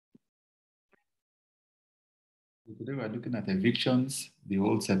Today we're looking at Evictions, the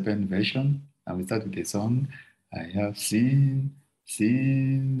old serpent version, and we start with a song. I have seen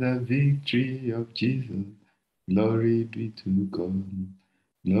the victory of Jesus. Glory be to God.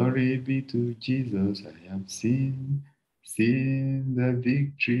 Glory be to Jesus. I have seen the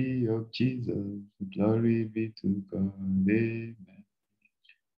victory of Jesus. Glory be to God. Amen.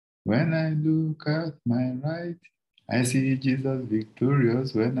 When I look at my right, I see Jesus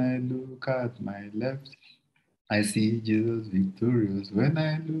victorious. When I look at my left, I see Jesus victorious. When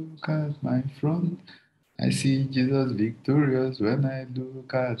I look at my front, I see Jesus victorious. When I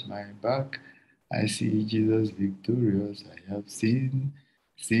look at my back, I see Jesus victorious. I have seen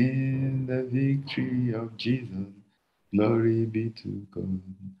the victory of Jesus. Glory be to God.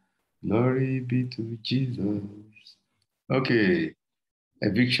 Glory be to Jesus. Okay,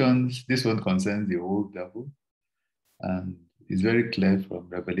 evictions. This one concerns the old devil. And it's very clear from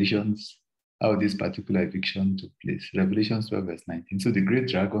Revelations how this particular eviction took place. Revelation 12, verse 19. So the great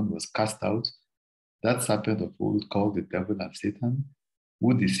dragon was cast out, that serpent of old called the devil and Satan,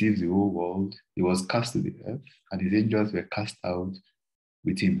 who deceives the whole world. He was cast to the earth, and his angels were cast out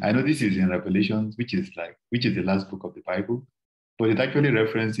with him. I know this is in Revelations, which is the last book of the Bible, but it actually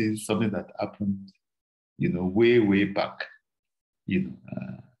references something that happened, way back,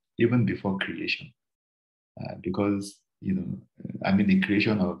 even before creation. Because the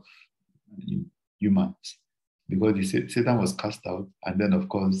creation of humans, because Satan was cast out, and then of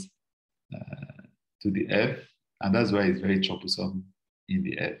course to the earth, and that's why it's very troublesome in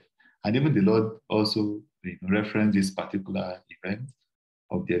the earth. And even the Lord also referenced this particular event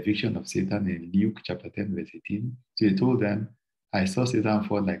of the eviction of Satan in Luke chapter 10, verse 18. So he told them, I saw Satan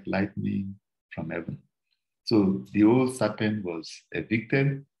fall like lightning from heaven. So the old serpent was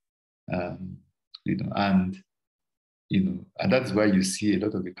evicted, and that's why you see a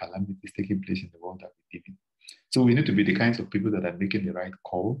lot of the calamities taking place in the world that we live in. So we need to be the kinds of people that are making the right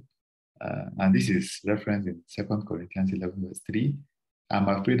call. And this is referenced in 2 Corinthians 11, verse 3. I'm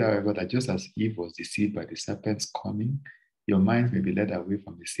afraid, however, that just as Eve was deceived by the serpent's cunning, your minds may be led away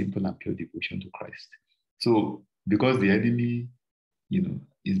from the simple and pure devotion to Christ. So because the enemy,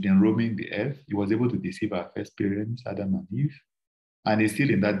 has been roaming the earth, he was able to deceive our first parents, Adam and Eve. And he's still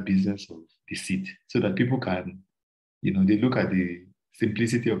in that business of deceit so that people can they look at the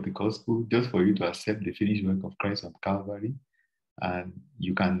simplicity of the gospel just for you to accept the finished work of Christ on Calvary. And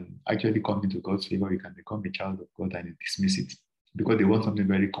you can actually come into God's favor. You can become a child of God and dismiss it because they want something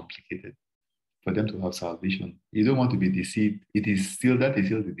very complicated for them to have salvation. You don't want to be deceived. That is still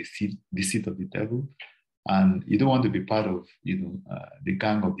the deceit of the devil. And you don't want to be part of, the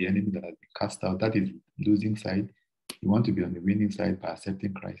gang of the enemy that has been cast out. That is losing side. You want to be on the winning side by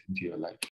accepting Christ into your life.